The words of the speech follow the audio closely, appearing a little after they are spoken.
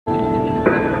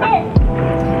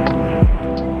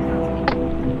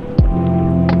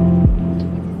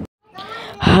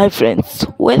Hi friends,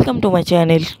 welcome to my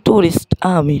channel tourist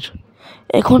আমির।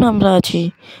 এখন আমরা আছি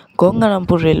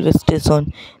গঙ্গারামপুর রেলওয়ে স্টেশন,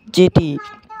 যেটি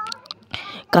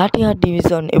কাটিহার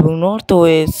ডিভিশন এবং নর্থ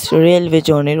ওয়েস্ট রেলওয়ে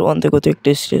জোনের অন্তর্গত একটি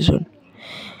স্টেশন।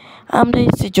 আমরা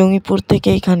এসেছি জঙ্গিপুর থেকে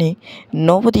এখানে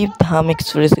নবদ্বীপ ধাম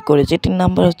এক্সপ্রেসে করে, যেটির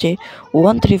নাম্বার হচ্ছে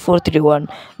 13431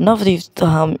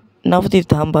 নবদ্বীপ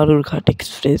ধাম বালুরঘাট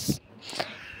এক্সপ্রেস।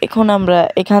 এখন আমরা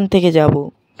এখান থেকে যাব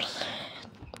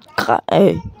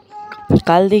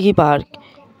kaldighi পার্ক,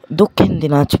 দক্ষিণ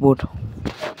দিনাজপুর।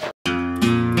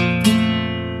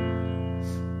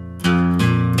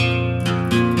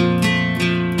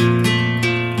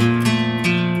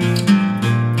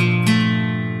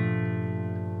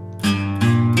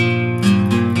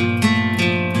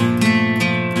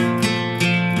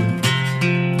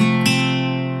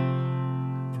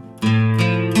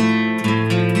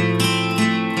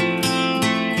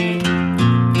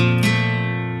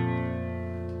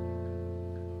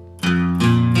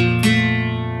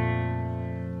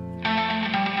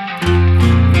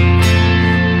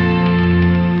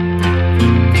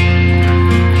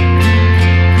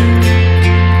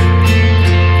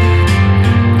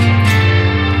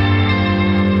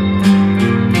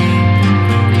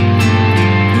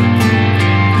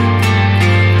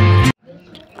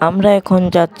 আমরা এখন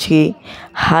যাচ্ছি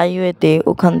হাইওয়েতে,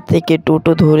 ওখান থেকে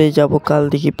টোটো ধরে যাব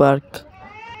kaldighi পার্ক।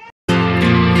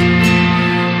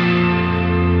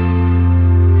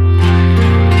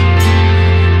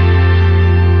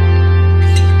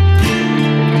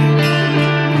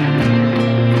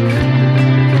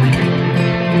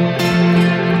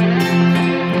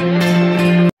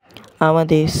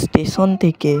 আমাদের স্টেশন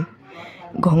থেকে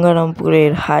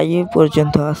গঙ্গারামপুরের হাইওয়ে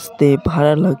পর্যন্ত আসতে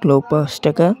ভাড়া লাগলো 5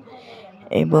 টাকা,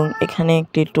 এবং এখানে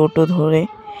একটি টোটো ধরে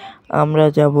আমরা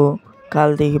যাব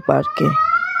kaldighi পার্কে।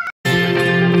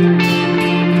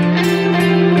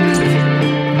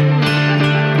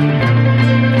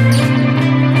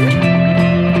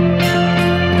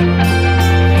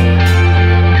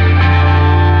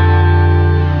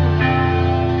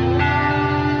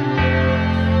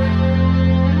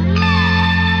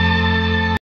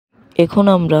 এখন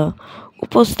আমরা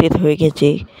উপস্থিত হয়ে গেছি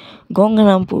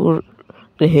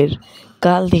গঙ্গারামপুরের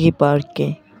kaldighi পার্কে।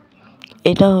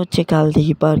 এটা হচ্ছে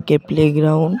kaldighi পার্কের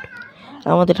প্লেগ্রাউন্ড।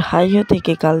 আমাদের হাইওয়ে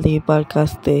থেকে kaldighi পার্ক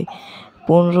আসতে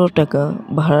 15 টাকা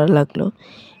ভাড়া লাগলো,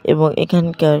 এবং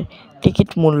এখানকার টিকিট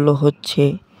মূল্য হচ্ছে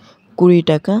 20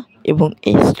 টাকা, এবং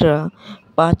এক্সট্রা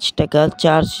 5 টাকা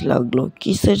চার্জ লাগলো।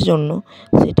 কিসের জন্য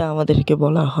সেটা আমাদেরকে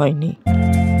বলা হয়নি।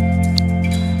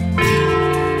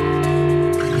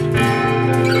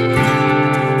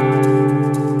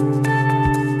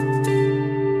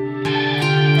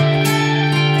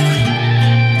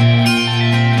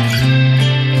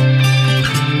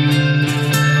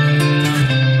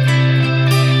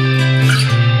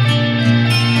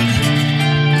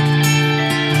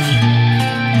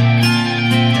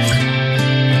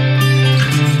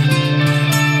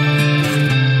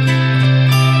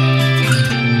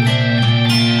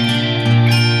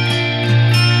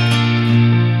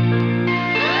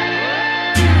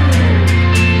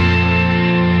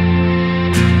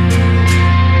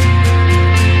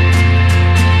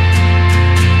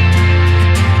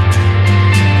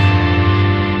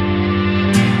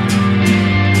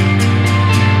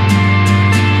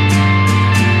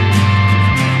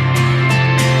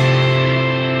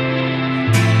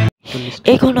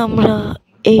 এখন আমরা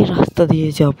এই রাস্তা দিয়ে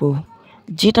যাব,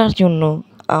 যেটার জন্য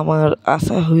আমার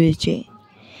আশা হয়েছে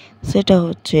সেটা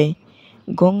হচ্ছে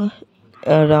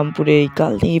গঙ্গারামপুরের এই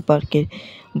kaldighi পার্কের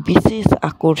বিশেষ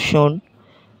আকর্ষণ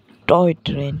টয়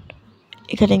ট্রেন।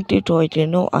 এখানে একটি টয়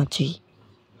ট্রেনও আছে।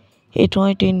 এই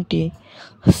টয় ট্রেনটি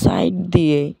সাইড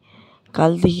দিয়ে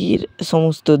kaldighiর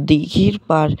সমস্ত দিঘির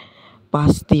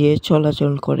পাশ দিয়ে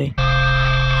চলাচল করে।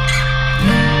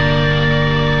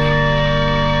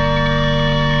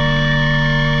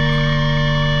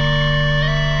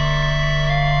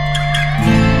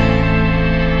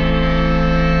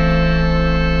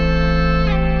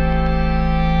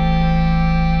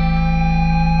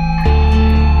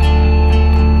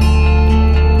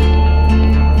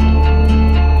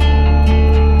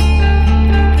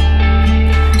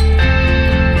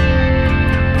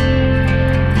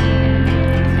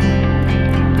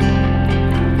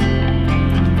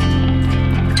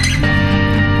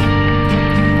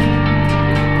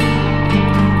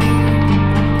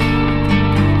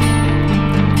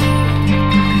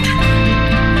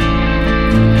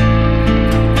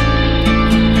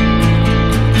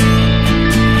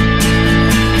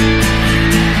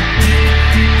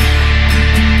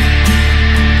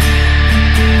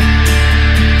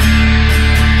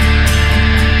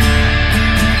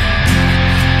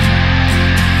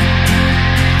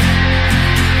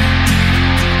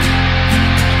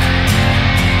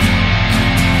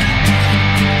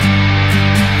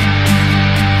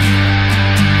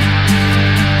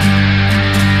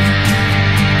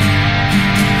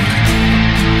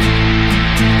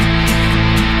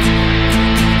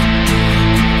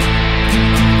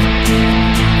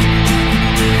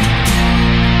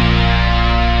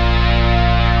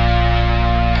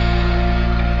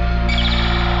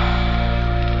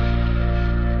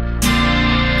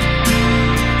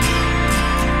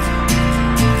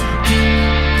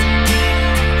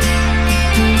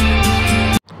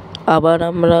 আবার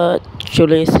আমরা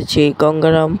চলে এসেছি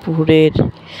গঙ্গারামপুরের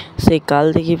সেই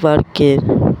কালদিঘি পার্কের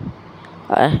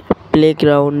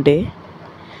প্লেগ্রাউন্ডে।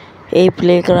 এই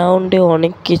প্লেগ্রাউন্ডে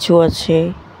অনেক কিছু আছে।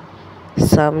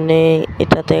 সামনে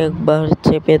এটাতে একবার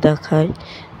চেপে দেখায়,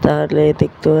 তাহলে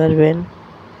দেখতে পারবেন।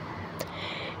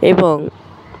 এবং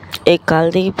এই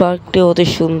কালদিঘি পার্কটি অতি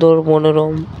সুন্দর,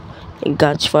 মনোরম,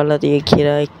 গাছপালা দিয়ে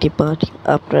ঘেরা একটি পার্ক।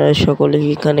 আপনারা সকলে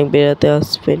এখানে বেড়াতে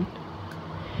আসবেন।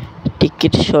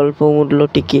 টিকিট স্বল্প মূল্য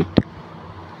টিকিট।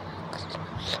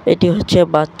 এটি হচ্ছে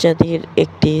বাচ্চাদের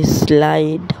একটি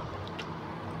স্লাইড।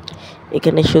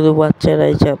 এখানে শুধু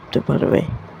বাচ্চারাই চাপতে পারবে,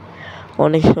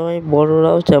 অনেক সময়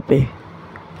বড়রাও চাপে।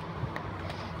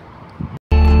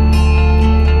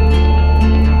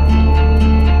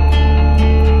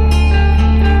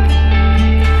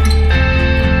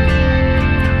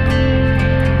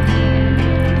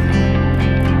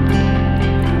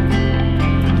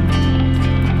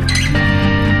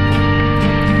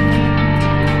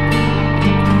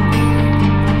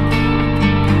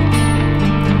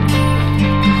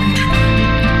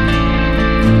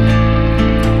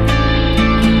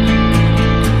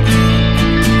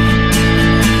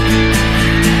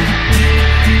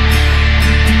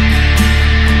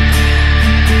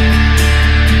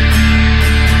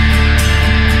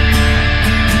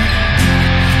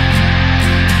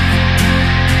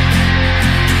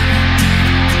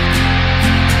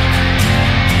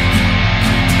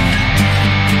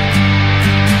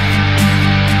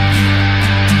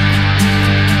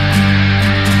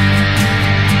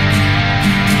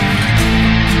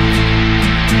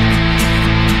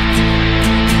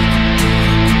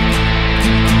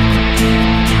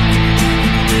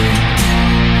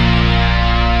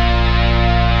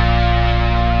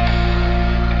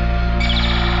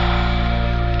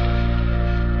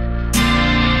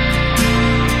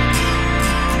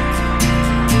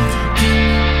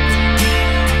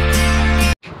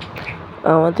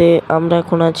 আমরা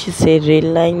এখন আছি সেই রেল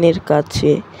লাইনের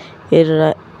কাছে।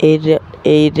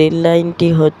 এই রেল লাইনটি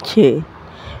হচ্ছে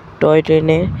টয়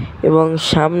ট্রেনের, এবং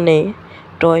সামনে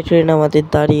টয় ট্রেন আমাদের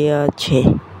দাঁড়িয়ে আছে।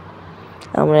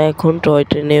 আমরা এখন টয়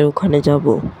ট্রেনের ওখানে যাব।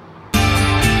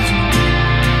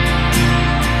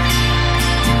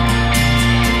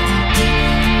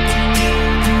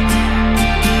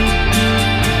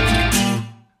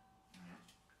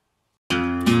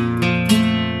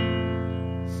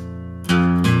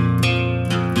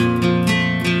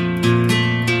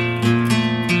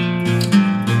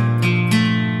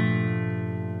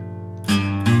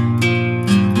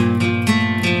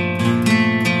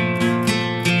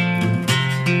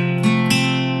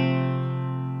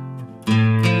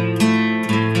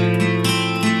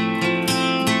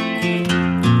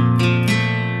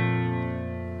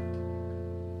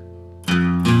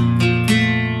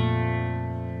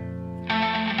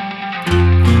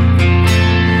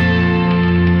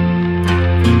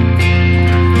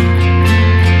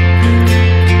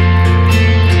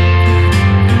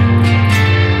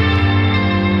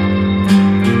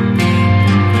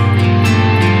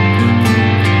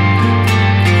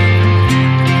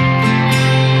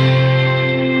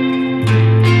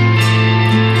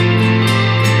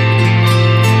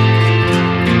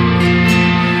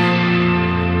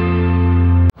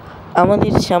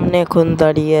 আমাদের সামনে এখন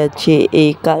দাঁড়িয়ে আছে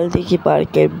এই কালদিঘি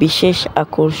পার্কের বিশেষ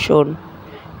আকর্ষণ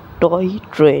টয়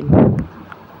ট্রেন।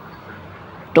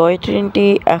 টয় ট্রেনটি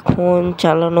এখন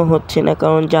চালানো হচ্ছে না,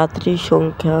 কারণ যাত্রীর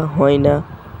সংখ্যা হয় না।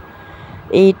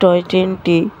 এই টয়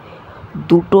ট্রেনটি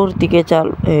 2টোর দিকে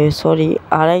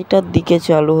আড়াইটার দিকে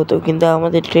চালু হতো, কিন্তু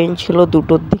আমাদের ট্রেন ছিল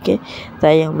 2টোর দিকে,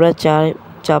 তাই আমরা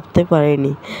চাপতে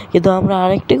পারিনি। কিন্তু আমরা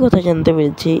আরেকটি কথা জানতে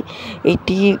পেরেছি,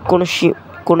 এটি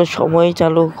কোনো সময়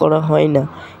চালু করা হয় না।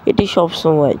 এটি সব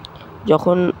সময়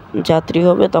যখন যাত্রী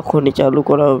হবে তখনই চালু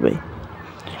করা হবে।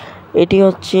 এটি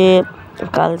হচ্ছে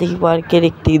কালদিঘি পার্কের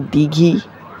একটি দিঘি।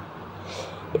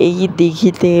 এই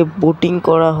দিঘিতে বোটিং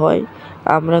করা হয়।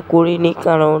 আমরা করিনি,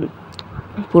 কারণ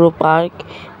পুরো পার্ক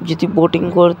যদি বোটিং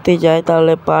করতে যায়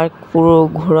তাহলে পার্ক পুরো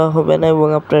ঘোরা হবে না, এবং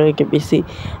আপনাদেরকে বেশি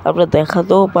আমরা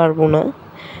দেখাতেও পারবো না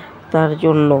তার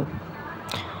জন্য,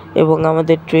 এবং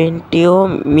আমাদের ট্রেনটিও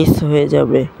মিস হয়ে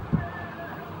যাবে।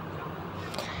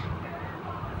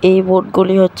 এই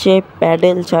বোটগুলি হচ্ছে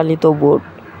প্যাডেল চালিত বোট।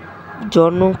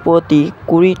 জনপ্রতি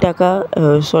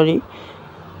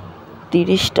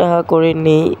 30 টাকা করে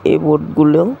নেই এই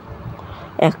বোটগুলো।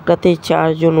 একটাতে 4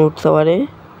 জন উঠতে পারে।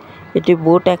 এটি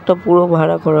বোট একটা পুরো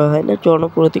ভাড়া করা হয় না,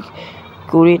 জনপ্রতি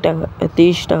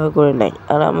 30 টাকা করে নেয়।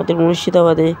 আর আমাদের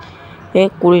মুর্শিদাবাদে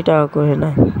 20 টাকা করে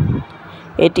নেয়।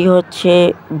 এটি হচ্ছে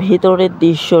ভিতরের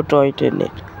দৃশ্য টয়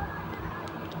ট্রেনের।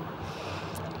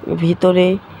 ভিতরে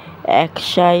এক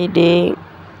সাইডে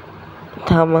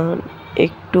থামান,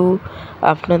 একটু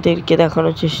আপনাদেরকে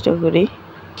দেখানোর চেষ্টা করি।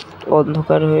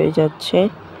 অন্ধকার হয়ে যাচ্ছে।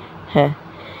 হ্যাঁ,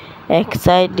 এক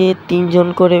সাইডে 3 জন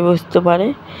করে বসতে পারে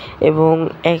এবং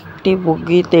একটি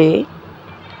বগিতে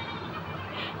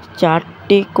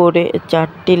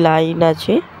 4টি লাইন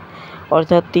আছে,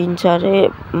 অর্থাৎ 3 4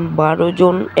 12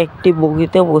 জন একটি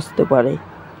বগিতে বসতে পারে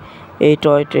এই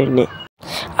টয় ট্রেনে।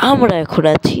 আমরা এখন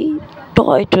আছি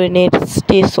টয় ট্রেনের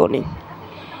স্টেশনে।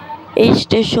 এই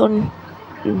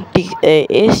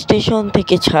স্টেশন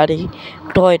থেকে ছাড়ে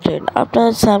টয় ট্রেন।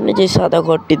 আপনার সামনে যে সাদা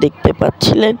ঘরটি দেখতে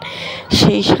পাচ্ছিলেন,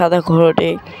 সেই সাদা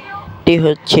ঘরটি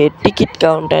হচ্ছে টিকিট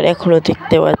কাউন্টার। এখনও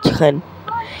দেখতে পাচ্ছেন।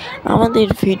 আমাদের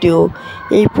ভিডিও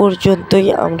এই পর্যন্তই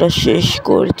আমরা শেষ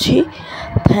করছি।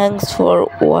 Thanks for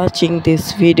watching this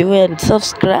video and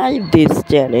subscribe this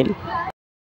channel.